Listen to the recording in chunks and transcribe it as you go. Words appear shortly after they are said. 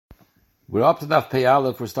We're up to Daf Pei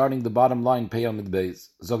Aleph. We're starting the bottom line, Pei Amid Beis.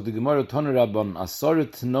 Zog the Gemara Toner Rabban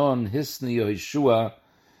Asoret Tnon Hisni Yehoshua.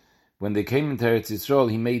 When they came into Eretz Yisrael,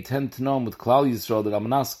 he made 10 Tnon with Klal Yisrael. That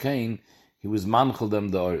Amanas came, he was manchel them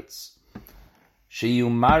the Eretz.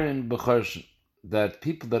 Sheyumarin B'charshin. That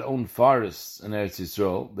people that own forests in Eretz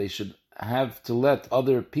Yisrael, they should have to let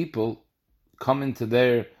other people come into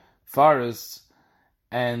their forests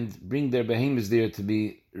and bring their behemoths there to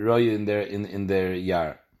be roya in their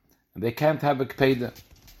yard. And they can't have a kpeda.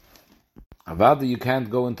 Avada, you can't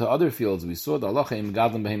go into other fields. We saw the halacha im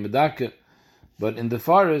gadam behemedake, but in the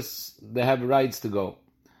forests they have rights to go.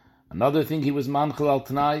 Another thing he was manchel al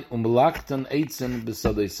tanai umlaktan eitzen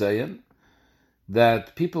b'sadeiseyen,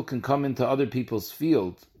 that people can come into other people's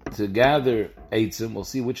field to gather eitzim. We'll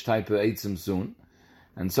see which type of eitzim soon.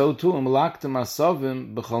 And so too umlaktam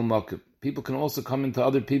asavim b'chol makim. People can also come into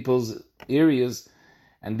other people's areas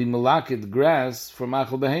and be malakid grass for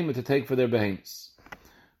machal behemoth to take for their behemoths.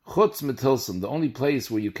 Chutz metilson, the only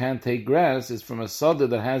place where you can't take grass is from a soda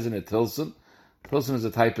that has in it tilson. Tilson is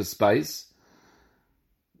a type of spice.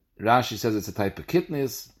 Rashi says it's a type of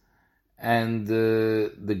kitnis, and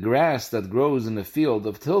the grass that grows in the field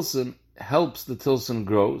of tilson helps the tilson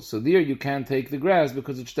grow. So there you can't take the grass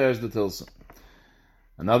because it stirs the tilson.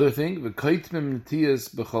 Another thing, v'koitmim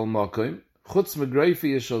nitiyas b'chol makom chutz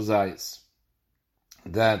megreifi yishol zayis,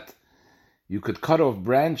 that you could cut off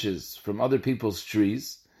branches from other people's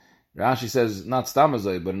trees. Rashi says not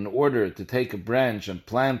stamazoi, but in order to take a branch and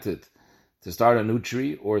plant it to start a new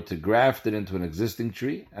tree or to graft it into an existing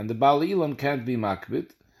tree, and the Baal Ilam can't be makbid.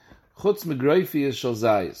 Chutz megreifi yishol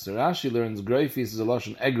zayis. So Rashi learns greifi is a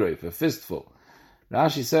lashon egreif, a fistful.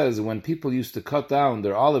 Rashi says when people used to cut down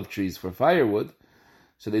their olive trees for firewood,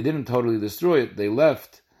 so they didn't totally destroy it, they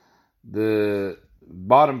left the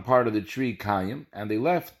bottom part of the tree kayim, and they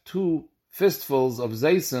left 2 fistfuls of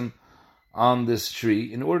zaysim on this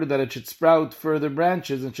tree in order that it should sprout further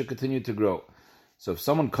branches and should continue to grow. So if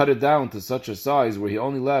someone cut it down to such a size where he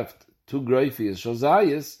only left 2 greifias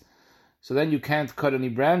shozayis, so then you can't cut any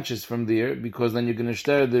branches from there, because then you're going to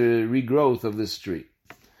stir the regrowth of this tree.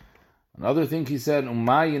 Another thing he said,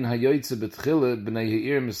 umayin hayoytze betchile b'nei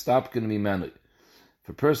ha'ir mistapken mimenu. If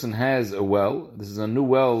a person has a well, this is a new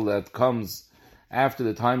well that comes after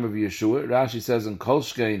the time of Yeshua. Rashi says in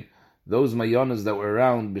Kolshkein, those mayonas that were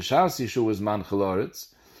around B'shas Yeshua's manchel aretz,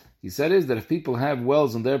 he said is that if people have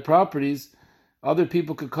wells on their properties, other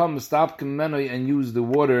people could come and use the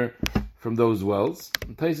water from those wells.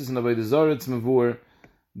 In places in the Zoretz Mavur,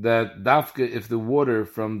 that dafka, if the water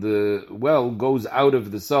from the well goes out of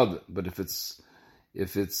the sada, but if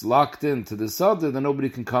it's locked into the sada, then nobody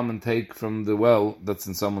can come and take from the well that's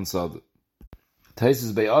in someone's sada.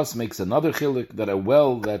 Taisus Be'as makes another chilik that a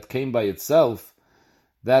well that came by itself,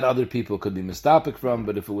 that other people could be mistapik from,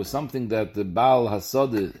 but if it was something that the Baal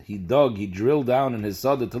HaSada, he drilled down in his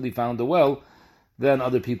sada till he found a well, then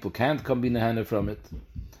other people can't come be nehana from it.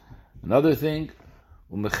 Another thing,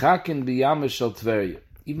 umechakin b'yam shel Tverya.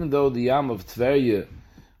 Even though the yam of Tverya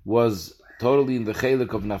was totally in the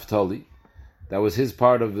chelik of Naphtali, that was his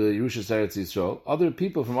part of the Yerushas Eretz Yisrael, other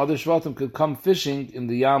people from other Shvatim could come fishing in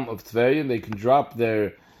the Yam of Tverya, and they can drop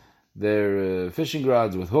their fishing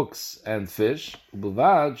rods with hooks and fish.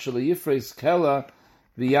 Ubavad shalayifreis kela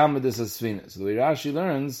v'yam edesasvina. So the way Rashi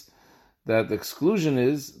learns that the exclusion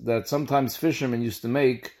is that sometimes fishermen used to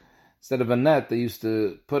make, instead of a net, they used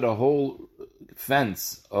to put a whole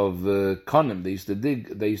fence of konim. They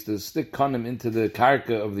used to stick konim into the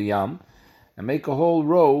karka of the Yam, and make a whole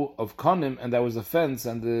row of konim, and that was a fence,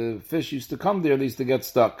 and the fish used to come there, they used to get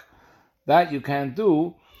stuck. That you can't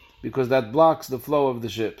do, because that blocks the flow of the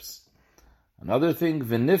ships. Another thing,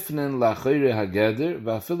 v'nifnin la'chayre hageder,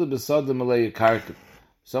 v'afilu b'sadim alei karkim.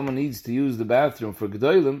 Someone needs to use the bathroom for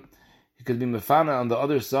gedolim, he could be mefana on the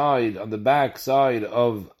other side, on the back side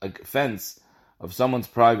of a fence of someone's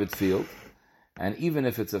private field, and even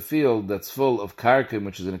if it's a field that's full of karkim,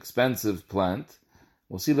 which is an expensive plant,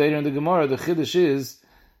 we'll see later in the Gemara, the Chiddush is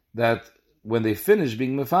that when they finish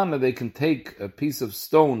being mefana, they can take a piece of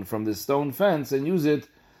stone from this stone fence and use it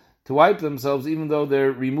to wipe themselves, even though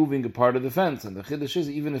they're removing a part of the fence. And the Chiddush is,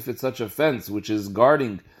 even if it's such a fence which is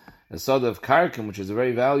guarding a soda of karkim, which is a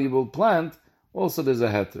very valuable plant, also there's a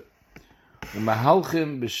heter.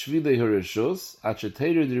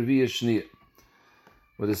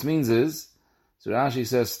 What this means is, so Rashi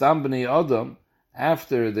says, Stam b'nei Adam,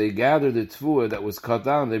 after they gather the tvua that was cut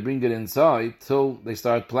down, they bring it inside till they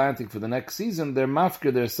start planting for the next season. They're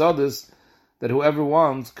mafker, their sadas, that whoever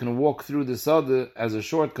wants can walk through the sada as a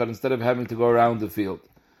shortcut instead of having to go around the field.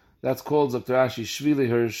 That's called Dr. Rashi Shvili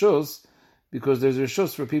Hereshus, because there's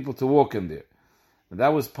reshus for people to walk in there. And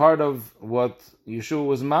that was part of what Yeshua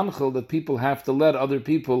was manchel, that people have to let other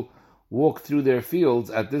people walk through their fields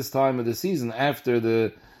at this time of the season, after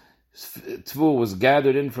the tvul was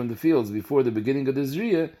gathered in from the fields before the beginning of the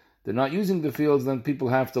Zriya. They're not using the fields, then people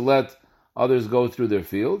have to let others go through their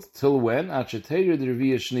fields. Till when?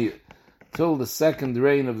 Till the second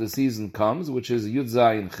rain of the season comes, which is Yud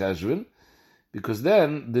Zayin Cheshvan, because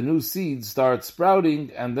then the new seeds start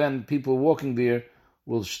sprouting, and then people walking there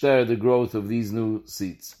will share the growth of these new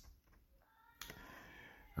seeds.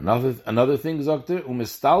 Another thing, Zokter,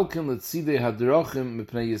 umistalken letzidei hadrochim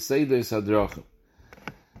mipnei yeseides hadrochim.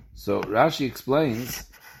 So Rashi explains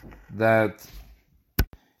that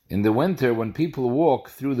in the winter, when people walk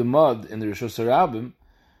through the mud in the Rosh Hashanah,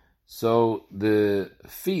 so the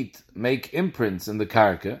feet make imprints in the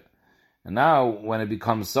karka, and now when it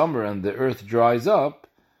becomes summer and the earth dries up,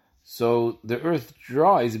 so the earth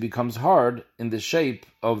dries, it becomes hard in the shape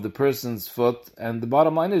of the person's foot, and the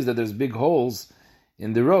bottom line is that there's big holes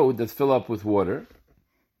in the road that fill up with water.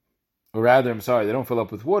 Or rather, they don't fill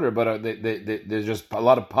up with water, but there's just a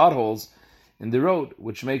lot of potholes in the road,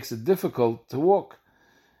 which makes it difficult to walk.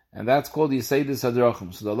 And that's called Yeseides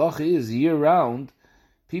Hadrachim. So the halacha is, year-round,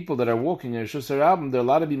 people that are walking in Rosh Hashanah, they're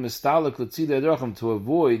allowed to be mistalik l'tzidei hadrachim, to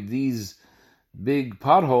avoid these big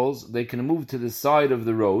potholes. They can move to the side of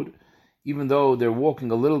the road, even though they're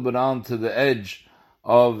walking a little bit onto the edge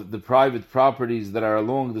of the private properties that are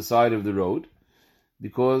along the side of the road,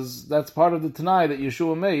 because that's part of the Tanai that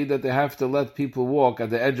Yeshua made, that they have to let people walk at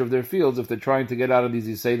the edge of their fields if they're trying to get out of these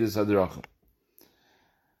Yeseides Hadrachim.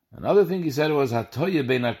 Another thing he said was, Hatoye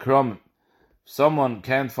ben akramim. Someone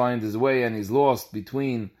can't find his way and he's lost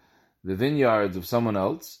between the vineyards of someone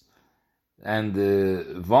else and the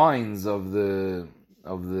vines of the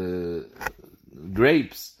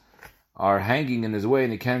grapes are hanging in his way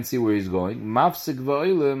and he can't see where he's going. Mafsik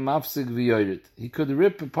va'ile, mafsik v'yoyrit. He could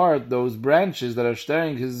rip apart those branches that are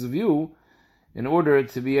staring his view in order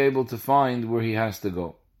to be able to find where he has to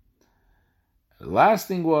go. The last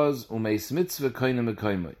thing was, umeis mitzvah koine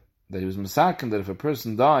mekoimoi. That he was masakin, that if a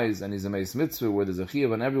person dies and he's a meis mitzvah, where there's a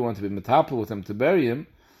chiyuv on everyone to be metapel with him to bury him,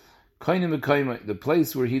 koine mekoimoi, the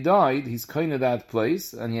place where he died, he's koine that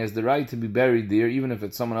place, and he has the right to be buried there, even if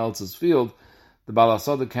it's someone else's field. The Baal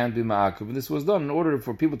HaSoda can't be ma'akiv. And this was done in order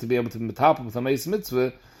for people to be able to be metapel with a meis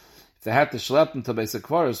mitzvah. If they had to schlep him to Beis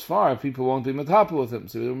HaKvaros far, people won't be metapel with him.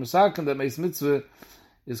 So they were masakin that meis mitzvah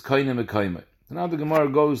is koine mekoimoi. So now the Gemara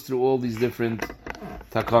goes through all these different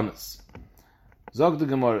takonas. Zog the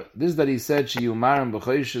Gemara, this that he said, Sheyumarim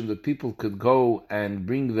b'choishin, that people could go and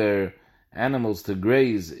bring their animals to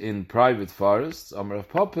graze in private forests. Amar of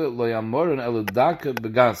Papa, lo yamoran elu daka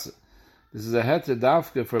begasa. This is a heter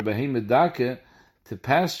dafka for behemoth daka to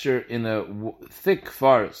pasture in a thick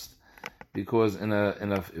forest, because in a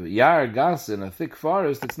yar gasa, in a thick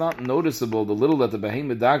forest, it's not noticeable the little that the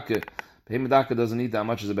behemoth daka doesn't eat that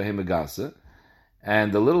much as a behemoth gasa.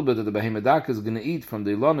 And the little bit that the behemoth daka is going to eat from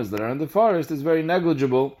the ilanas that are in the forest is very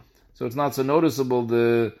negligible, so it's not so noticeable.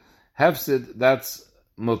 The hefsid, that's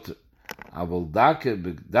mutter. Avol daka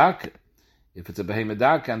b'daka. If it's a behemoth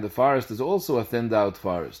daka and the forest is also a thinned out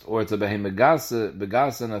forest, or it's a behemoth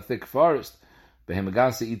gasa in a thick forest, behemoth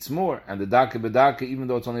gasa eats more, and the daka b'daka, even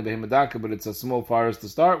though it's only behemoth daka, but it's a small forest to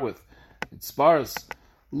start with, it's sparse.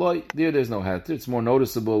 There's no heter. It's more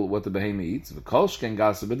noticeable what the behemoth eats. V'kolshken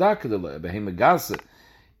gasa b'daka, a behemoth gasa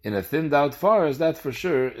in a thinned out forest, that for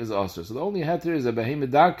sure is osur. So the only heter is a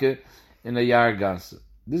behemoth daka in a yar gasa.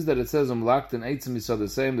 This that it says lakt and eitzim is the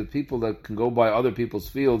same, that people that can go by other people's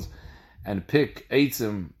fields and pick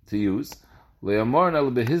eitzim to use. Le'amorn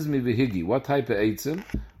el behizmi v'higi. What type of eitzim?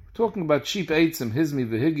 We're talking about cheap eitzim, hizmi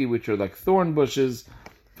v'higi, which are like thorn bushes.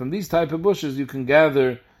 From these type of bushes you can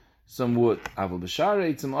gather some wood. Aval b'shar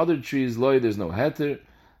ate some other trees, there's no heter.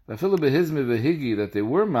 V'afilu behizmi v'higi, that they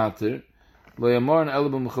were mater, lo yamor and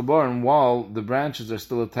elabim chabarim, while the branches are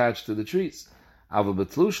still attached to the trees. Aval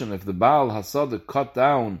b'tlushan, if the Baal HaSoda cut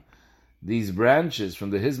down these branches from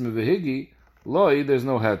the hizmi v'higi, there's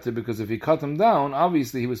no heter, because if he cut them down,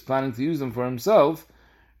 obviously he was planning to use them for himself.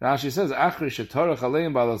 Rashi says, achri shetorach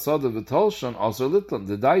aleim Baal HaSoda v'tolshan, also litlan,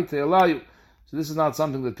 the daite alayu. So this is not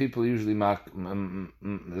something that people usually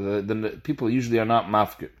people usually are not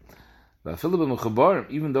mafkir.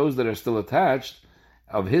 Even those that are still attached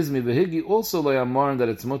of hizmi v'higi also le'amorin, that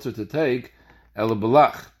it's mutter to take el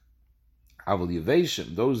balach avol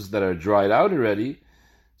yeveshim, those that are dried out already,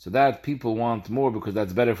 so that people want more because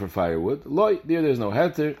that's better for firewood. There's no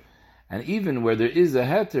heter, and even where there is a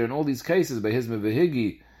heter in all these cases by hizmi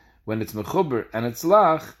v'higi, when it's mechuber and it's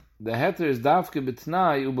lach, the heter is dafke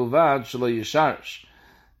b'tnai u'bavad shelo yisharish,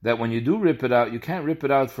 that when you do rip it out, you can't rip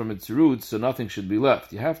it out from its roots, so nothing should be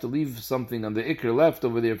left. You have to leave something on the ikr left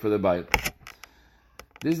over there for the bayil.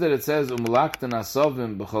 This is that it says, U'melaktan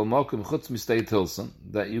asovim b'chol mokum chutz mistei tilson,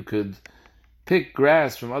 that you could pick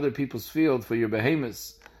grass from other people's field for your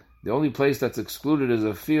behemoths. The only place that's excluded is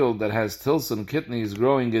a field that has tilson kidneys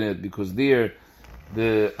growing in it, because there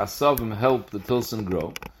the asovim help the tilson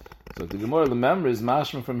grow. So the Gemara remembers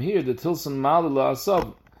mashma from here, the tilson malila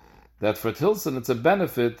asovim, that for tilson it's a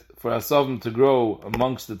benefit for asovim to grow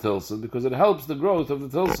amongst the tilson, because it helps the growth of the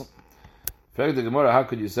tilson. In fact, the Gemara, how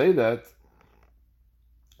could you say that?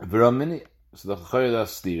 V'ramini, so the chayda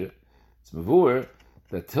steer, it's mavur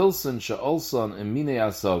that tilson sha'olson emine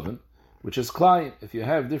asovim, which is klayim. If you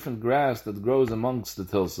have different grass that grows amongst the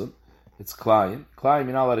tilson, it's klayim. Klayim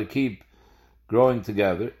you're not allowed to keep growing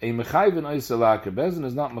together. A mechayvin oisalaka bezin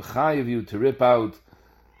is not mechayiv you to rip out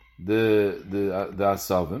the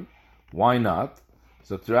asovim. Why not?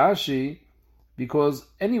 So Rashi, because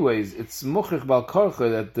anyways it's muchrich bal korcha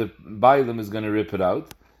that the bailim is going to rip it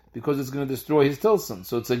out, because it's going to destroy his tilson.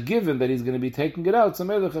 So it's a given that he's going to be taking it out. So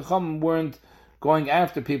maybe the Chacham weren't going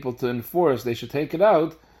after people to enforce they should take it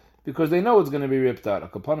out, because they know it's going to be ripped out.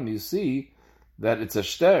 Akapanim, you see that it's a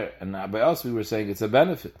shter, and by us we were saying it's a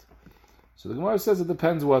benefit. So the Gemara says it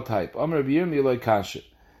depends what type. Amar b'yirmi loy kashet,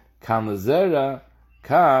 kan lezera,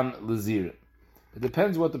 kan lezirin. It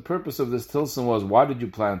depends what the purpose of this tilson was. Why did you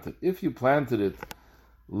plant it? If you planted it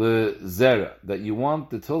lezera, that you want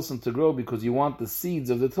the tilson to grow because you want the seeds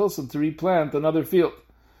of the tilson to replant another field,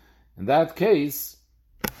 in that case,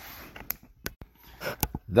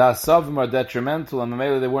 the asavim are detrimental, and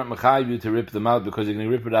maybe they weren't mechayiv you to rip them out because you're going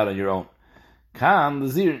to rip it out on your own. Kan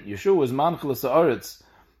lezir, Yeshua was manchel ha'aretz,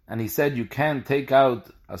 and he said you can't take out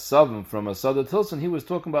asavim from a sada tilson. He was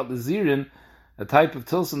talking about lezirin, a type of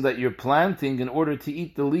tilson that you're planting in order to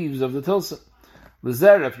eat the leaves of the tilson.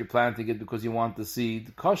 Lezera, if you're planting it because you want the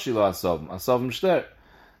seed, kashila asavim shter.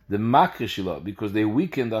 The makashila, because they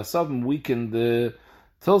weakened, asavim weakened the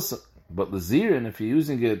tilson. But lezirin, if you're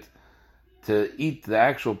using it to eat the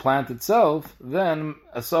actual plant itself, then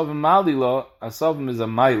asavim malila, asavim is a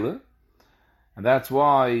maila, and that's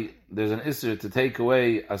why there's an isser to take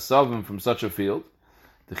away asavim from such a field.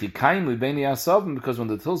 The chikaim libeni asavim, because when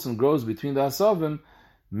the tilson grows between the asavim,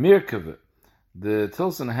 mirkave, the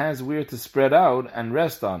tilson has where to spread out and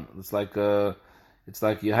rest on. It's like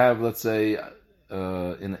you have, let's say,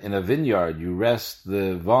 in a vineyard, you rest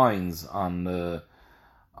the vines on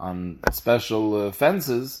special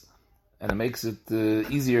fences, and it makes it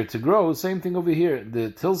easier to grow. Same thing over here.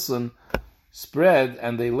 The tilson spread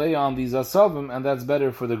and they lay on these asavim, and that's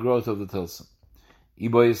better for the growth of the tilson.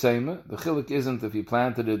 Iboy Yisayma, the chiluk isn't if you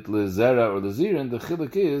planted it lezera or lezirin, the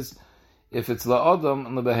chiluk is if it's la'adam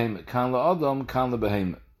and lebehemet. Kan la'adam, kan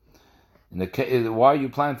lebehemet. Why are you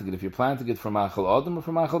planting it? If you're planting it from achal adam or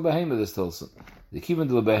from achal behemet, this tilson. The kivan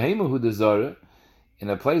de lebehemet hu desara, in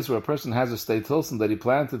a place where a person has a state tilson that he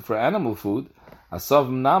planted for animal food,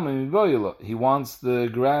 asavim namim iboyela, he wants the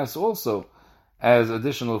grass also as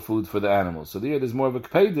additional food for the animals. So there's more of a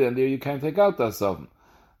kpeda, and there you can't take out the asavim.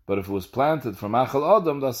 But if it was planted from achal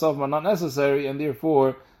adam, the asavim are not necessary, and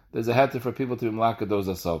therefore there's a heter for people to be mlaka those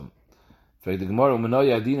asavim. For the Gemara,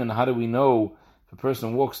 and how do we know if a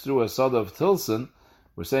person walks through a sada of tilson?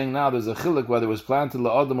 We're saying now there's a chiluk whether it was planted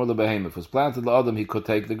la'adam or lebehemet. If it was planted la'adam, he could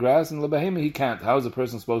take the grass, and lebehemet he can't. How is a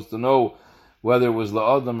person supposed to know whether it was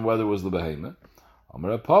la'adam or whether it was lebehemet?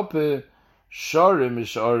 Amar pape sharim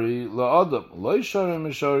mishari la'adam, loy sharim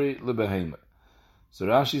mishari lebehemet. So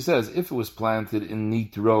Rashi says if it was planted in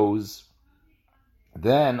neat rows,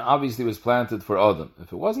 then obviously it was planted for adam.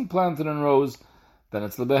 If it wasn't planted in rows, then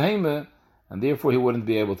it's lebehemet, and therefore he wouldn't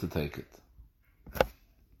be able to take it.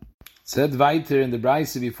 Said weiter in the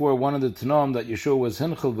Braise before, one of the Tanoim that Yeshua was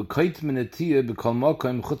hinchel v'koit minetiyah b'kol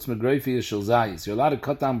mokom chutz megroifi yishel zayis. You're allowed to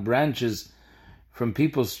cut down branches from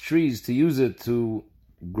people's trees to use it to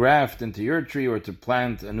graft into your tree or to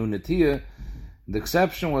plant a new netiyah. The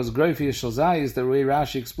exception was groifi yishel zayis. The way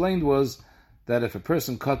Rashi explained was that if a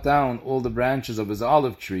person cut down all the branches of his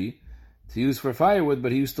olive tree to use for firewood,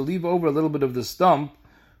 but he used to leave over a little bit of the stump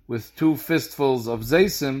with 2 fistfuls of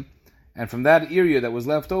zaysim, and from that area that was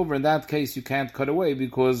left over, in that case you can't cut away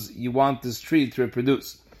because you want this tree to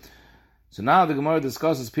reproduce. So now the Gemara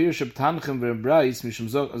discusses Pirush Tanchem v'Brais Mishum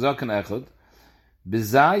Zaken Echad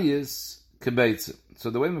B'Zayis Kebeitze. So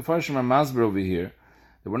the way Mefarshim are masber over here,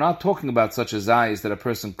 that we're not talking about such a zayis that a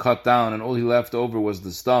person cut down and all he left over was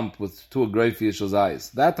the stump with 2 groifi yishel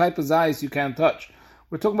zayis. That type of zayis you can't touch.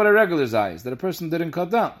 We're talking about a regular zayis that a person didn't cut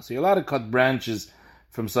down. So you're allowed to cut branches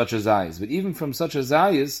from such a zayis. But even from such a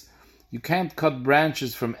zayis, you can't cut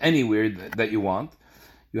branches from anywhere that you want.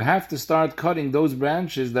 you have to start cutting those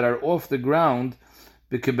branches that are off the ground,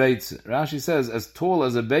 b'kebeitze. Rashi says, as tall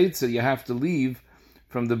as a beitze, you have to leave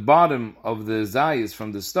from the bottom of the zayis,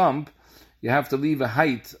 from the stump, you have to leave a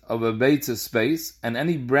height of a beitze space, and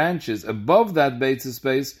any branches above that beitze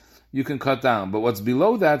space, you can cut down. But what's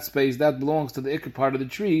below that space, that belongs to the ikr part of the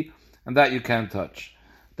tree, and that you can't touch.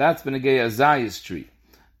 That's b'negei a zayis tree.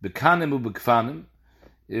 B'kanim u'b'kfanim,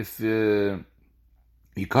 if you're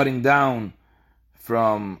cutting down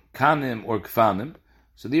from kanim or kfanim,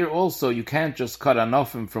 so there also you can't just cut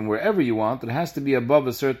anofim from wherever you want. It has to be above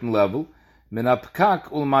a certain level. Min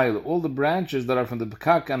ha'pkak ul'mayla, all the branches that are from the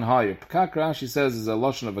pkak and higher. Pkak, Rashi says, is a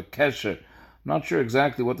loshon of a kesher. I'm not sure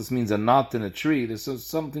exactly what this means, a knot in a tree. There's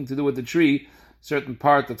something to do with the tree, certain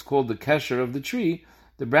part that's called the kesher of the tree.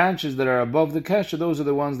 The branches that are above the kesher, those are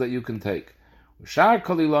the ones that you can take. Shar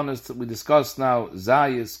kolilonis, we discussed now,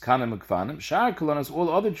 zayis, kanim, kfanim. Shar kolilonis, all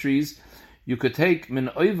other trees, you could take min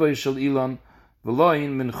oivay shel ilon,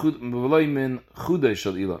 v'loin min chudai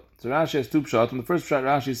shel ilon. So Rashi has two pshat. In the first pshat,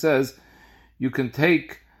 Rashi says, you can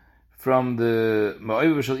take from the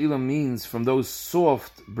ma'oivay shel ilon means from those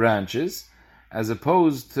soft branches, as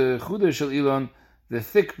opposed to chudai shel ilon, the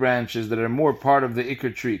thick branches that are more part of the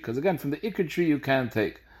ikr tree. Because again, from the ikr tree you can't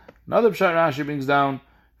take. Another pshat Rashi brings down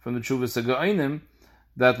from the Tshuvas HaGa'onim,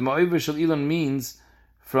 that ma'oivay shel ilon means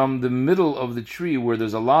from the middle of the tree where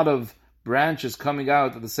there's a lot of branches coming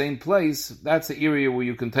out at the same place, that's the area where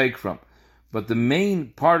you can take from. But the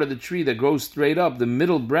main part of the tree that grows straight up, the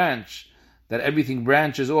middle branch, that everything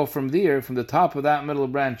branches off from there, from the top of that middle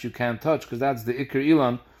branch you can't touch, because that's the ikr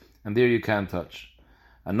ilon, and there you can't touch.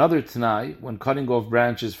 Another Tanai, when cutting off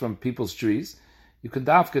branches from people's trees, you can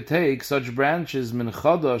dafka take such branches min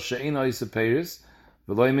chada she'ein oisa peiris,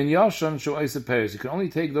 v'lo min yashan she'o oisa peiris. You can only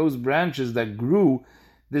take those branches that grew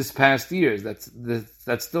this past years,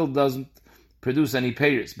 that still doesn't produce any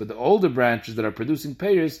peiris. But the older branches that are producing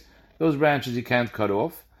peiris, those branches you can't cut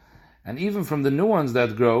off. And even from the new ones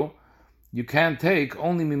that grow, you can't take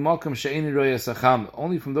only mimakam she'ein roya sacham,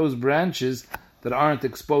 only from those branches that aren't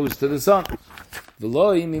exposed to the sun.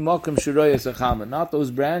 V'loi mimakam she'roya sacham, not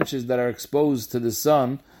those branches that are exposed to the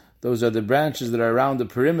sun. Those are the branches that are around the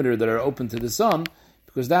perimeter that are open to the sun,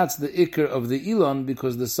 because that's the ikr of the ilon,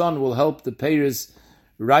 because the sun will help the peiris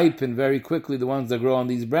ripen very quickly, the ones that grow on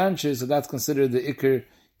these branches, so that's considered the ikr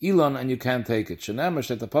ilon, and you can't take it.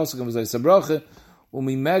 Shenemesh at the pasuk was sabrache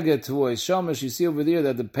umimega tuvoy shamish. You see over there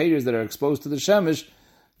that the peiris that are exposed to the shemish,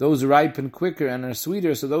 those ripen quicker and are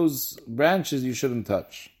sweeter, so those branches you shouldn't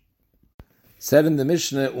touch. Said in the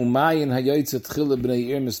Mishnah, umayin hayoytzet chile b'nei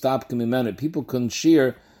ir mistapkim imenu. People can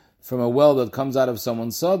shear from a well that comes out of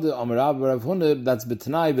someone's sod. Amarav Rav Huna, that's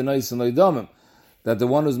b'tanai b'nois and loidomim, that the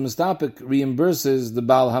one who's mistapik reimburses the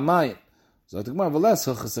Baal Hamayim. So the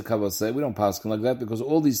Gemara say we don't pass like that, because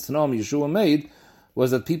all these Tanam Yeshua made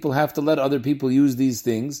was that people have to let other people use these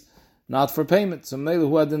things, not for payment. So Mele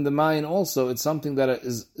who had in the Mayin also, it's something that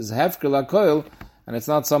is hefker lakoil, and it's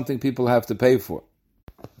not something people have to pay for.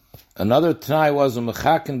 Another Tanai was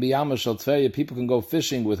umechaken b'yama shel tferya. People can go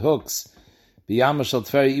fishing with hooks b'yama shel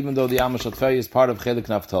tferya, even though the yama shel tferya is part of chelik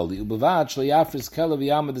naftali. Ubevat shle'yafris kela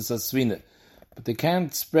b'yama d'sasvina. But they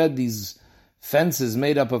can't spread these fences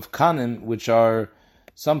made up of kanin, which are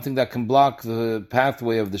something that can block the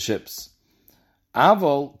pathway of the ships.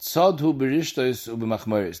 Avol tzadhu berishtos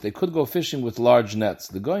ubemachmaris. They could go fishing with large nets.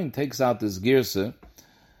 The Goyin takes out this girsa,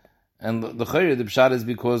 and the chayr, the pshat is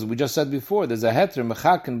because we just said before, there's a heter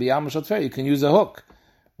mechaken b'yam shel, you can use a hook,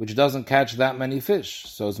 which doesn't catch that many fish.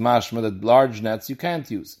 So it's mashma that large nets you can't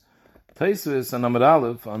use. Taisvis on Amud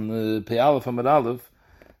Aleph, on the Pei Aleph Amud Aleph,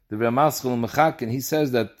 the Ramaschal Mechaken, he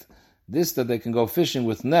says that this, that they can go fishing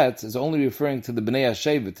with nets, is only referring to the Bnei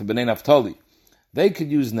Hashevet, to Bnei Naftali. They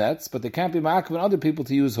could use nets, but they can't be ma'akav on other people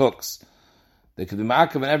to use hooks. They could be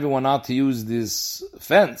ma'akav on everyone not to use this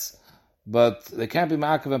fence, but they can't be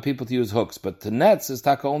ma'akav on people to use hooks. But the nets is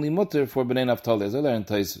taka only mutter for Bnei Naftali, as I learned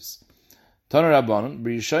in Taisus. Taner Rabbanon,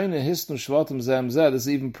 b'yishayne hisnu shvatim zeh zeh, this is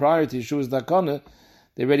even prior to Yeshua's dakana,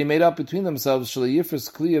 they already made up between themselves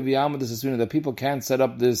that people can't set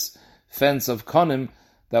up this fence of konim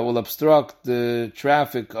that will obstruct the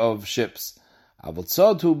traffic of ships. But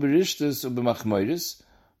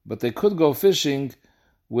they could go fishing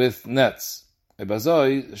with nets. That's the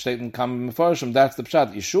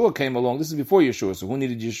pshat. Yeshua came along. This is before Yeshua, so who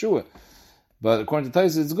needed Yeshua? But according to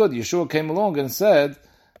Taisa, it's good. Yeshua came along and said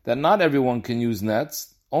that not everyone can use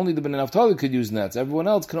nets. Only the Bnei Naftali could use nets. Everyone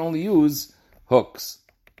else can only use hooks.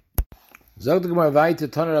 Sagt der Gemara weiter,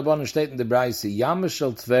 Toner Rabbanon steht in der Breise, Yam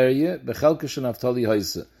shel Tverje, bechelke shel Naftali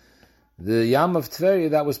heise. The Yam of Tverje,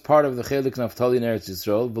 that was part of the Chelik Naftali in Eretz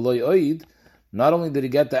Yisrael, v'loi oid, Not only did he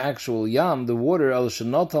get the actual yam, the water,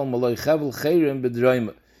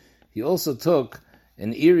 he also took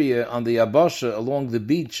an area on the Yabasha along the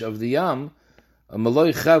beach of the yam, a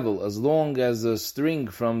maloi chevel, as long as a string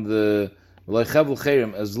from the maloi chevel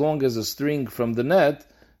cherem, as long as a string from the net,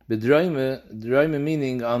 bedroime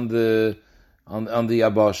meaning on the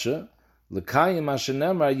Yabasha, l'kayim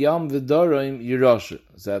ashenemar yam v'daroim yirasha.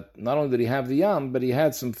 That not only did he have the yam, but he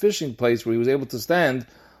had some fishing place where he was able to stand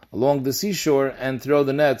along the seashore and throw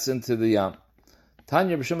the nets into the yam.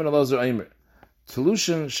 Tanya b'Shimon Elazar Eimer,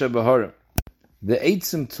 Telushim shebaharim. The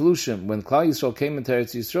Eitzim Telushim, when Klal Yisrael came into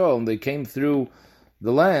Eretz Yisrael and they came through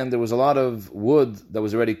the land, there was a lot of wood that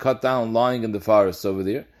was already cut down, lying in the forests over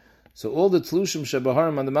there. So all the Telushim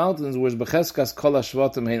shebaharim on the mountains was b'cheskas kol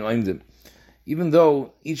hashvatim hein oimdim. Even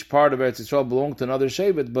though each part of Eretz Yisrael belonged to another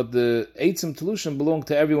shevet, but the Eitzim Telushim belonged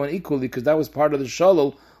to everyone equally, because that was part of the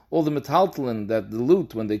shalol, all the metaltalin, that the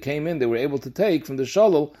loot, when they came in, they were able to take from the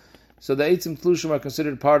shalol. So the Eitzim Telushim are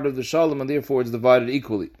considered part of the shalom, and therefore it's divided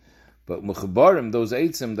equally. But Mechabarim, those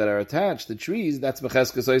Eitzim that are attached, the trees, that's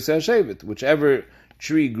Becheskas Oisei HaShevet. Whichever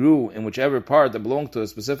tree grew in whichever part that belonged to a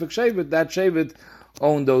specific shevet, that shevet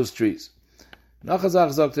owned those trees. Nachazach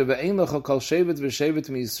sagte, ve'ein locha kol shevet v'shevet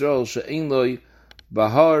miYisrael she'ein loi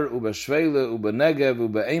bahar u'bashvele u'banegev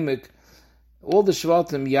u'ba'emek. All the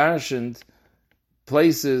Shvatim yarshened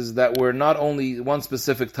places that were not only one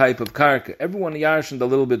specific type of karka. Everyone yarshened a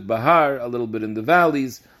little bit bahar, a little bit in the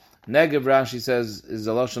valleys. Negev, Rashi says, is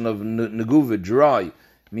a lashon of neguva, dry.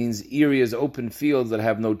 Means areas, open fields that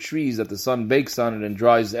have no trees, that the sun bakes on it and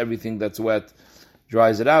dries everything that's wet,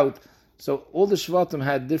 dries it out. So all the Shvatim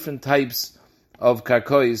had different types of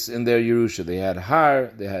karkois in their Yerusha. They had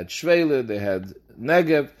har, they had shvele, they had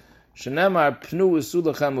negev. Shenemar pnu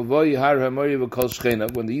esulachem uvoyi har hamori v'kol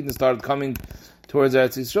shchena. When the Eden started coming towards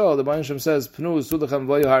Eretz Yisrael, the Baruch Shem says, pnu esulachem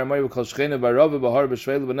uvoyi har hamori v'kol shchena b'rove b'har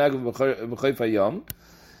b'shvele b'negev b'chayf hayam.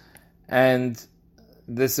 And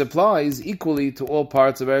this applies equally to all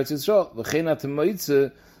parts of Eretz Yisrael. V'chena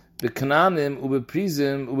temoitze b'kananim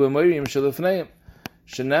u'b'prizim u'b'morim shelefneim.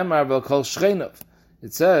 Shenemar v'kol shchenav.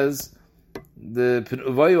 It says, the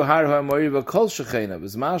Uvayu Har HaMoriva Kol Shechenav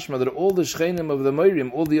is mashma that all the Shechenim of the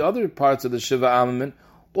Moirim, all the other parts of the Shiva Amamin,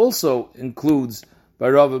 also includes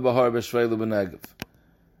Barava Bahar B'Shveilu B'Negev.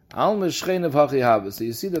 Alma Shechenav Hachi. So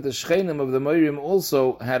you see that the Shechenim of the Moirim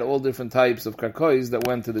also had all different types of karkois that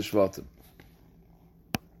went to the Shvatim.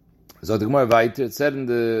 So the Gemara Vaiter, it said in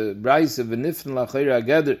the Brais of V'Nifn L'Achayra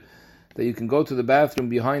Ageder that you can go to the bathroom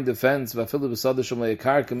behind the fence, V'Afilu B'Sadashim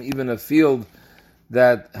Le'Yakarkim, even a field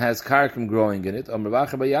that has karkim growing in it.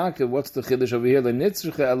 What's the chiddush over here?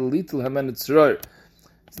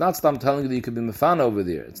 It's not stop telling you that you could be mefana over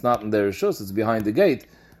there. It's not in their rishus, it's behind the gate.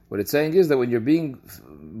 What it's saying is that when you're being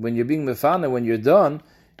mefana, when you're done,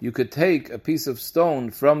 you could take a piece of stone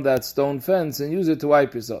from that stone fence and use it to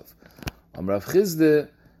wipe yourself. It's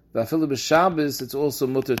also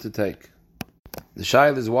mutter to take. The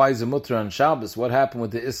shail is why is a mutter on Shabbos? What happened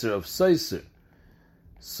with the Isser of Soiser?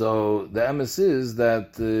 So the emes is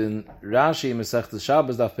that Rashi Mesech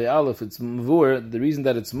Shabbos Daf Pei Aleph, it's mavur. The reason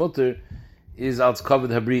that it's mutter is als kavod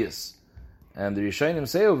habrius, and the Rishonim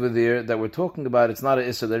say over there that we're talking about it's not a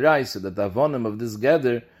issa deraisa, that the avonim of this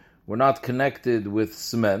gather were not connected with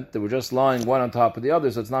cement; they were just lying one on top of the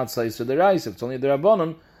other. So it's not issa deraisa. It's only the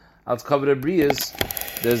avonim als kavod habrius.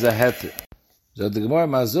 There's a heter. So the Gemara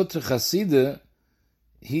Mazut Chaside,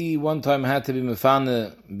 he one time had to be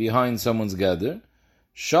mefane behind someone's gather.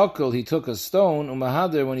 Shakel, he took a stone,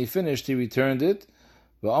 umahader, when he finished, he returned it.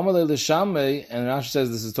 And Rashi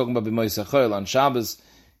says this is talking about b'moisach choil. On Shabbos,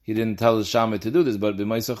 he didn't tell the Shammai to do this, but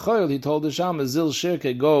b'moisach choil, he told the Shammai, Zil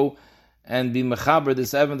Shirke, go and be mechaber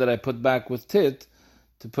this Evan that I put back with tit,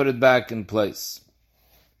 to put it back in place.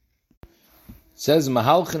 It says,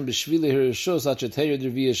 Mahalchen b'shvili hirishos achetayr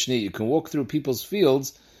derviyah shni. You can walk through people's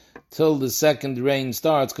fields till the second rain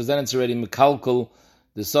starts, because then it's already mekalkal.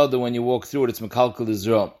 The soda, when you walk through it, it's mekalkal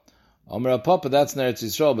Yisrael. Omer Papa, that's Eretz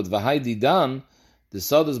Yisrael. But v'haydi dan, the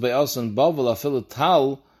soda is by us in Bavel, afil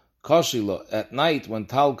tal koshilo. At night, when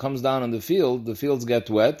tal comes down on the fields get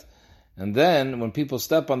wet, and then when people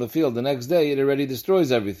step on the field the next day, it already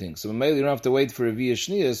destroys everything. So maybe you don't have to wait for a via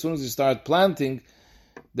shnia. As soon as you start planting,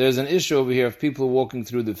 there's an issue over here of people walking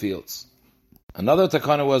through the fields. Another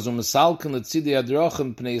takana was u'mesalkin letzidi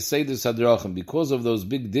hadrachim pnei seidus hadrachim. Because of those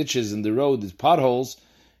big ditches in the road, these potholes,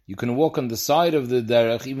 you can walk on the side of the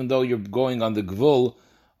derech even though you're going on the gvul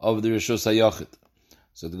of the Rishus HaYachid.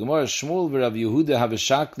 So the Gemara Shmuel v'Rav Yehuda have a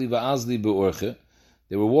shakli v'azli be'orche.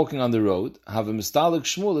 They were walking on the road. Have a mistalik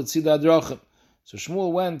Shmuel letzidi hadrachim. So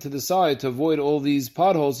Shmuel went to the side to avoid all these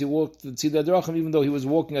potholes. He walked the Tzidei Drachim even though he was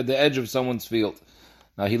walking at the edge of someone's field.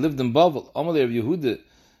 Now he lived in Bavel. Amalei Rav Yehuda,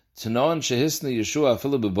 Tanon Shehisna Yeshua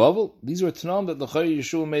Afilu Bavel. These were Tanon that L'chayr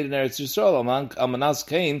Yeshua made in Eretz Yisrael. Amanas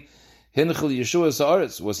Kain Hinchel Yeshua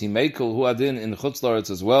Sa'aretz. Was he Mekel Hu Adin in Chutz La'aretz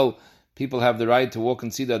as well? People have the right to walk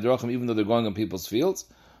and see the Drachim even though they're going on people's fields.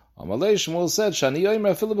 Amalei Shmuel said, Shani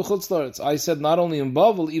Yomer Afilu B'Chutz La'aretz. I said not only in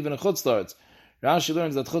Bavel, even in Chutz La'aretz. Rashi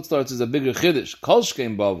learns that Chutz La'aretz is a bigger Chiddush. Kol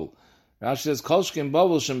Shkein Bavel. Rashi says, Kol Shkein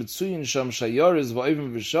Bavel Shemitzuyin Sham Shayoriz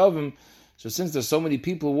V'Oivim V'Shavim. So since there's so many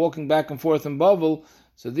people walking back and forth in Bavel,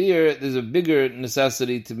 so there's a bigger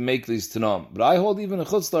necessity to make these Tanam. But I hold even a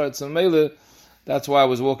Chutz La'aretz and Mele, that's why I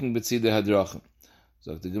was walking B'Tzidei Hadrachim.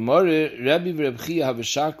 So the Gemara, Rabbi v'Reb Chia have a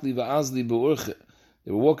shakli v'azli b'urche.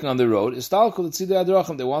 They were walking on the road. Istalko the Tzidei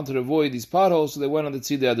Hadrachim. They wanted to avoid these potholes, so they went on the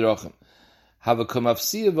Tzidei Hadrachim. Have a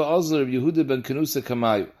kamafsiya v'azl Reb Yehuda ben Kenusa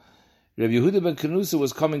kamayu. Reb Yehuda ben Kenusa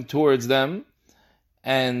was coming towards them,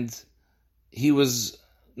 and he was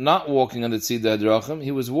not walking on the Tzidei Hadrachim. He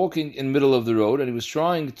was walking in the middle of the road, and he was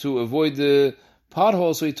trying to avoid the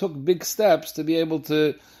potholes, so he took big steps to be able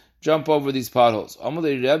to jump over these potholes.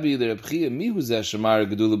 Amalei Rabbi the Reb Chia mihu zeh shemar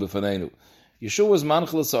gedula b'faneinu. Yeshua was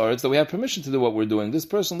manchel sa'aretz that we have permission to do what we're doing. This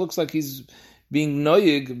person looks like he's being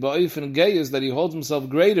noyig ba'ofen geyes, that he holds himself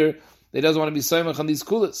greater. He doesn't want to be soymach on these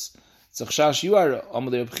kulas. Tzachshash yuara.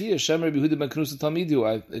 Amalei Reb Chia shem Reb Yehuda ben Kenusa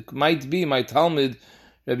talmidu. It might be my Talmud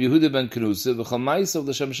Reb Yehuda ben Kenusa v'chal ma'asav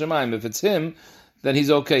l'shem shemayim. If it's him, then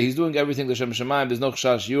he's okay. He's doing everything l'shem shemayim. There's no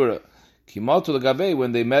chashash yura. Kimatu l'gabei,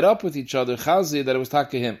 when they met up with each other, chazi, that it was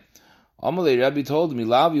taka him. Amalei Rabbi told me,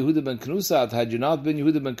 Lav Yehuda ben Kenusa, had you not been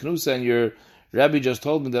Yehuda ben Kenusa, and your Rabbi just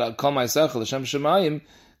told me that I'll call myself l'shem shemayim,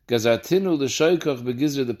 gazartinu l'shoykach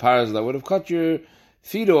begizra the paras. I would have cut your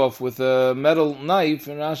feet off with a metal knife.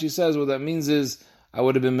 And Rashi says what that means is I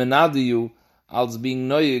would have been menadi you als being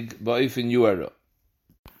noyig ba'ifin yuara.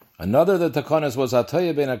 Another the takanas was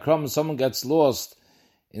hataya ben akram. Someone gets lost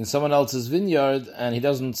in someone else's vineyard and he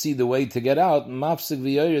doesn't see the way to get out. Mafsik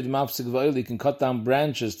v'yoyed, mafsik v'oyed. He can cut down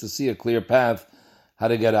branches to see a clear path how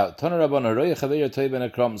to get out.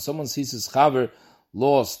 Someone sees his chaver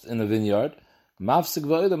lost in the vineyard. Mafsik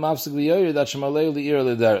v'oyed, mafsik v'yoyed. That shemalei li'ir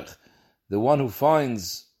l'derech. The one who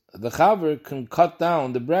finds the chaver can cut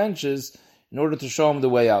down the branches in order to show him the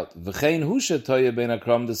way out. V'chein husha toya ben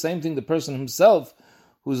akram. The same thing, the person himself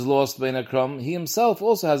who's lost ben akram, he himself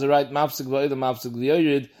also has a right. Mafsik v'oida, mafsik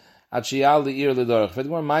v'yoyid, at shiyal li'ir l'dorach.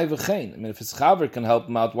 V'edmor mai v'chein. I mean, if his chaver can help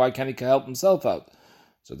him out, why can't he help himself out?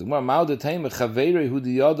 So the Gemara ma'od eteim v'chaveirei hu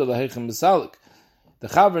diyada l'heichem b'salik. The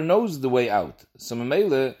chaver knows the way out. So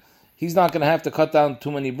Mamela, he's not going to have to cut down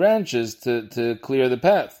too many branches to clear the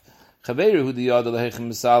path. Chaveirei hu diyada l'heichem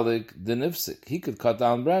b'salik denifsik. He could cut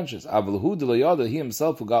down branches. Aval hu d'layada, he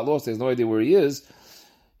himself who got lost, he has no idea where he is.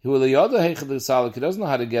 He doesn't know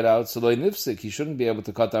how to get out, so he shouldn't be able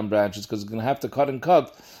to cut down branches because he's going to have to cut and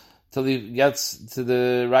cut till he gets to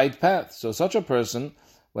the right path. So such a person,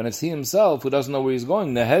 when it's he himself who doesn't know where he's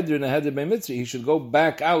going, he should go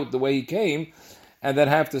back out the way he came and then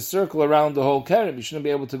have to circle around the whole kerem. He shouldn't be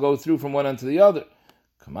able to go through from one end to the other.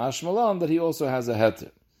 Kamash malan, that he also has a heter.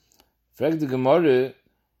 Frag the Gemara,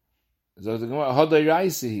 we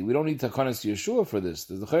don't need takanas Yeshua for this.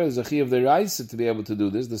 There's the Zachiyah of the Raisa to be able to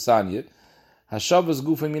do this, the Sanya. Hashavas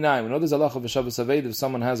gufa minayim. We know there's a lacha of Hashavas aved. If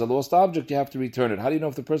someone has a lost object, you have to return it. How do you know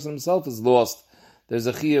if the person himself is lost? There's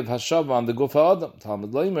a Zachiyah of Hashava on the gufa adam.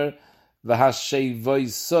 Talmud Leimer,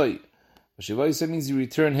 v'hashevaisoi. Hashevaisoi means you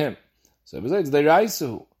return him. So it's the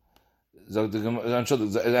Raisa. So the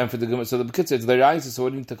Bekitzer, it's the Raisa, so what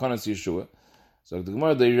do you need takanas Yeshua? So the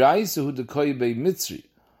Gemara, the Raisa who the koi bei mitzri.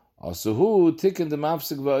 Also, who tikkun the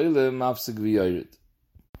mafsik va'ile, mafsik v'yoyed.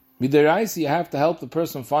 Midaraisi, you have to help the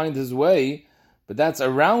person find his way, but that's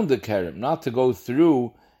around the kerem, not to go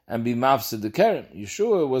through and be mafsid the kerem.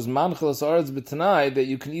 Yeshua was manchelas aretz b'tanai that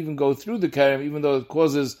you can even go through the kerem, even though it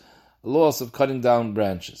causes a loss of cutting down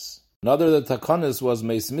branches. Another the takanis was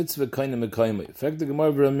meis mitzvah koine mekoimei. In fact, the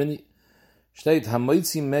Gemara v'ramini state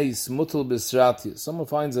hamoitzi meis mutal b'srati. Someone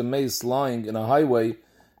finds a mace lying in a highway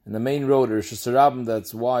in the main road, or Shesarabim,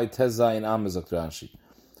 that's why Tezai and Amazak Rashi.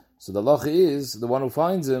 So the lacha is, the one who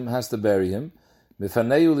finds him has to bury him.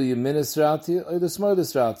 Mifaneu li yeminisrati or the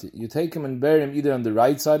smartisrati. You take him and bury him either on the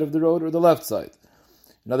right side of the road or the left side.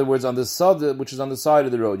 In other words, on the sada, which is on the side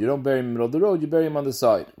of the road. You don't bury him in the middle of the road, you bury him on the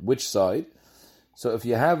side. Which side? So if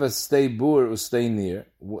you have a stay bur or stay near,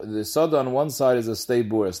 the sada on one side is a stay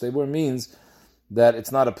bur. A stay bur means that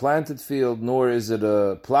it's not a planted field, nor is it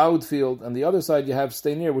a plowed field. And the other side you have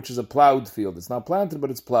stay near, which is a plowed field. It's not planted,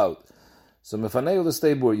 but it's plowed. So mefaneu the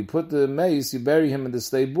stay bur. You put the mace, you bury him in the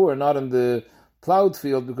stay bur, not in the plowed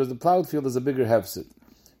field, because the plowed field is a bigger hefset.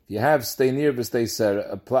 If you have stay near v'stay sera,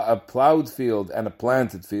 a plowed field and a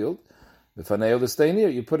planted field, the faneo the stay near,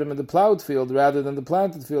 you put him in the plowed field rather than the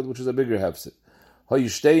planted field, which is a bigger hefset. How you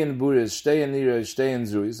stay in buris, stay in nira, stay in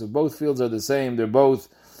zui. So both fields are the same. They're both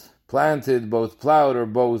planted, both plowed, or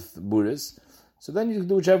both buris. So then you can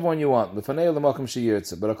do whichever one you want. But a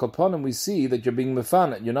kolponim, we see that you're being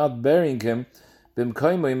mefanet. You're not burying him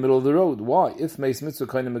b'mkaima in the middle of the road. Why? If meis mitzvah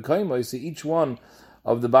kaina mekaima, you see each one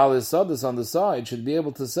of the balis sadis on the side should be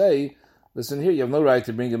able to say, listen here, you have no right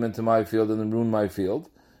to bring him into my field and then ruin my field.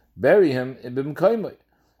 Bury him in b'mkaima.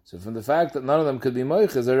 So from the fact that none of them could be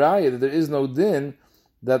moich is a raya that there is no din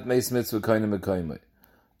that meis mitzvah kaina mekaima.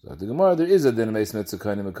 So at the Gemara there is a din meis mitzvah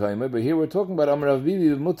kaina mekaima, but here we're talking about Amar Rav Bibi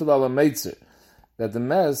mutal ala meitzer, that the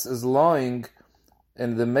mess is lying,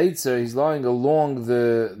 and the meitzer, he's lying along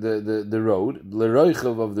the road,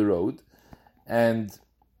 l'roichav of the road, and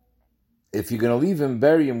if you're going to leave him,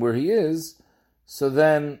 bury him where he is, so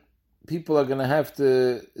then people are going to have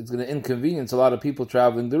to, it's going to inconvenience a lot of people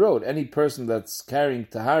traveling the road. Any person that's carrying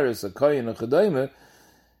taharis, a koyin, a chadayme,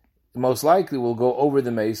 most likely will go over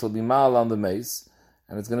the mace, will be mal on the mace,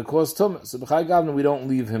 and it's going to cause tumah. So b'chai gavna, we don't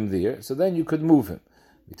leave him there, so then you could move him.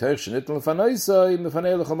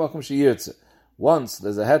 Once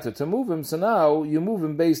there's a heter to move him, so now you move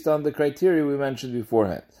him based on the criteria we mentioned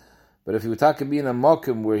beforehand. But if you were be in a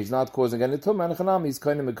mokum where he's not causing any tumah, he's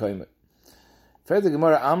kind of mekayim. Further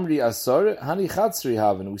Gemara Amri Asar Hani Chatzri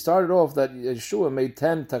Haven. We started off that Yeshua made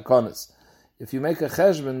 10 takonas. If you make a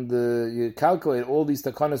cheshbon, you calculate all these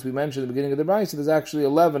takonas we mentioned at the beginning of the brayso, there's actually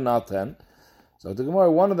 11, not 10. So the Gemara,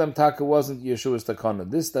 one of them taka wasn't Yeshua's takana.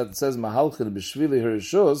 This that says Mahalchid B'Shvili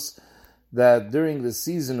Herishus, that during the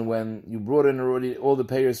season when you brought in already all the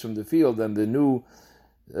payers from the field and the new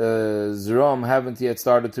Zerom haven't yet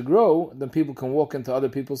started to grow, then people can walk into other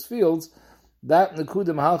people's fields. That Nekuda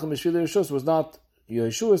Mahalchid B'Shvili Herishus was not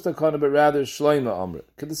Yeshua's takana, but rather Shloima Amr.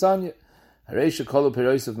 Kedesanya Hareisha Kolu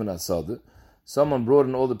Peroisav Min Asada. Someone brought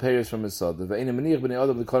in all the payers from his sada.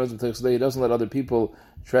 He doesn't let other people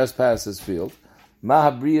trespass his field.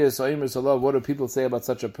 What do people say about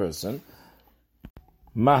such a person?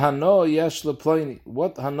 What hana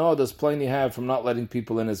does Pliny have from not letting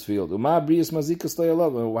people in his field? How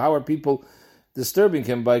are people disturbing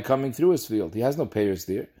him by coming through his field? He has no payers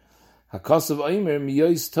there. If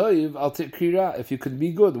you could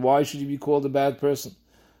be good, why should you be called a bad person?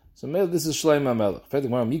 So this is Shlomo Melech.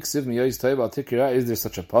 Is there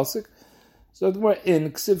such a pasuk? So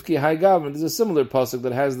in Ksivki Haigavan, there's a similar pasuk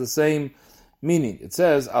that has the same meaning. It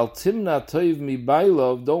says, Al timna toiv mi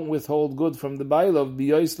bailov, don't withhold good from the bailov,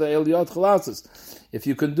 biyois la'eliyot chalasis. If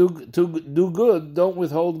you can do good, don't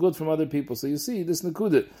withhold good from other people. So you see, this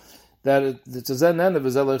nekuda, that it's a zen end of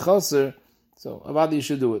his elei chaser, so avadi you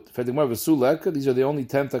should do it. These are the only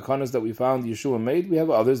 10 takanas that we found Yeshua made. We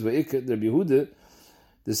have others, Ve'ikah, Rabbi Yehuda,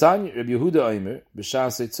 the Sanya, Rabbi Yehuda Omer,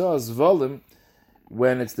 B'shas Eitzah Zvolim,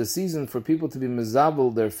 when it's the season for people to be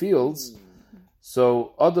mezabel their fields,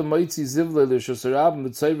 so a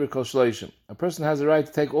person has a right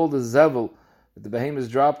to take all the zevel that the behemoth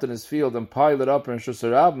dropped in his field and pile it up in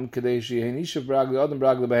shusarabim.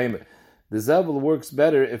 The zevel works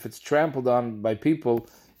better if it's trampled on by people.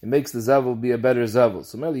 It makes the zevel be a better zevel.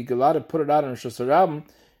 So maybe you can allow to put it out in shusarabim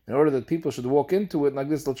in order that people should walk into it, and like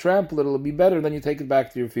this they'll trample it. It'll be better than you take it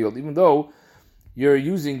back to your field, even though you're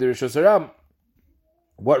using the shusarabim.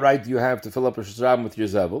 What right do you have to fill up a shusarabim with your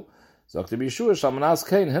zevel? So Yeshua Shalmanas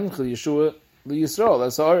Kain Henchel Yeshua Yisrael.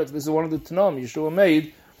 That's our. This is one of the Tanam Yeshua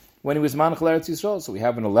made when he was Manchel Eretz Yisrael. So we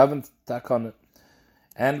have an 11th takana,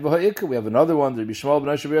 and V'ha'ikah we have another one. The Bishmal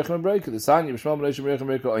B'nai Shabirachim Breika. The Sanya Bishmal B'nai Shabirachim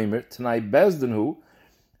Breika Omer Tanai Bezdin Hu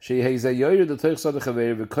Shehei Yoyer the Teich Sad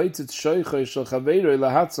Chaveir V'Kaitzit Shoychay Shel Chaveir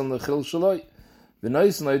Lahatzon Lechil Shaloi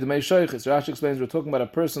V'Noisen Loi Demei Shoychay. Rashi explains we're talking about a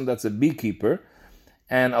person that's a beekeeper,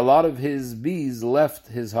 and a lot of his bees left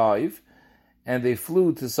his hive, and they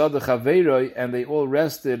flew to Sada Chaveiroi, and they all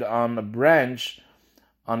rested on a branch,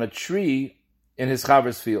 on a tree in his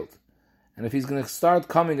Chaver's field. And if he's going to start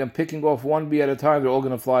coming and picking off one bee at a time, they're all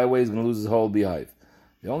going to fly away. He's going to lose his whole beehive.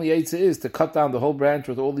 The only eitzah is to cut down the whole branch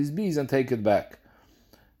with all these bees and take it back.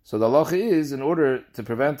 So the halacha is, in order to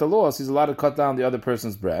prevent the loss, he's allowed to cut down the other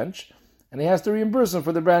person's branch, and he has to reimburse him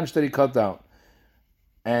for the branch that he cut down.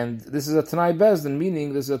 And this is a Tanai Bezdin,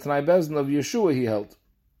 meaning this is a Tanai Bezdin of Yeshua he held.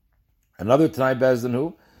 Another Tanai Bezdin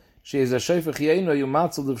who, she is a Shefach Yeino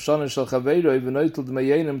Yumatzel Duvshana Shel Chaveiroi V'Noitel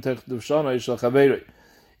D'Meyenim Tech Duvshana Shel Chaveiroi.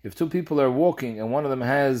 If two people are walking and one of them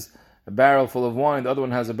has a barrel full of wine, the other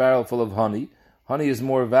one has a barrel full of honey. Honey is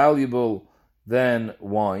more valuable than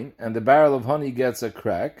wine, and the barrel of honey gets a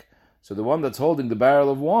crack. So the one that's holding the barrel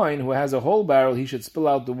of wine, who has a whole barrel, he should spill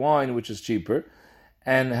out the wine, which is cheaper,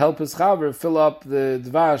 and help his chaver fill up the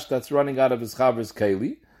dvash that's running out of his chaver's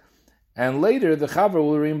keli. And later, the chaver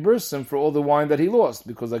will reimburse him for all the wine that he lost,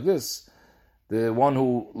 because like this, the one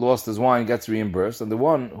who lost his wine gets reimbursed, and the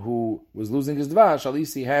one who was losing his dvash, at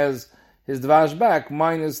least he has his dvash back,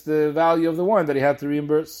 minus the value of the wine that he had to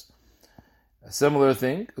reimburse. A similar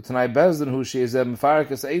thing, Utanai Bezdin, who she is a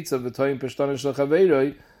Mefarakas Eitzav, V'toyim Peshtanish Shel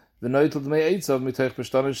Chaveiroi, V'noitel Dmei Eitzav, Mitoich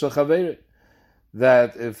Peshtanish Shel Chaveiroi.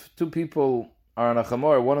 That if two people are on a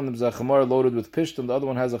chamor, one of them is a chamor loaded with pishtan, the other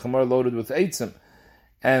one has a chamor loaded with eitzim,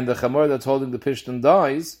 and the chamor that's holding the pishtan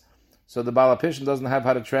dies, so the Baal HaPishtan doesn't have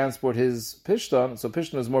how to transport his pishtan, so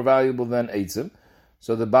pishtan is more valuable than eitzim,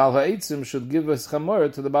 so the Baal HaEitzim should give his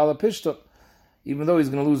chamor to the Baal HaPishtan, even though he's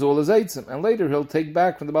going to lose all his eitzim, and later he'll take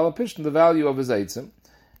back from the Baal HaPishtan the value of his eitzim.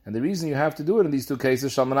 And the reason you have to do it in these two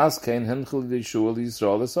cases, Shalmanaskein, Henchel Yeshua,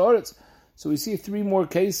 Yisrael, Esaretz. So we see three more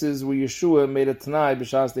cases where Yeshua made a Tanai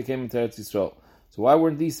b'shas they came into Eretz Yisrael. So why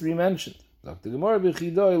weren't these three mentioned?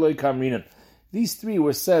 These three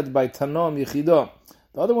were said by Tanom Yechidah.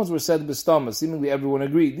 The other ones were said b'stama. Seemingly everyone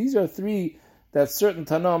agreed. These are three that certain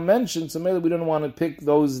Tanom mentioned, so maybe we don't want to pick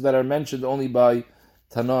those that are mentioned only by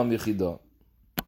Tanom Yechidah.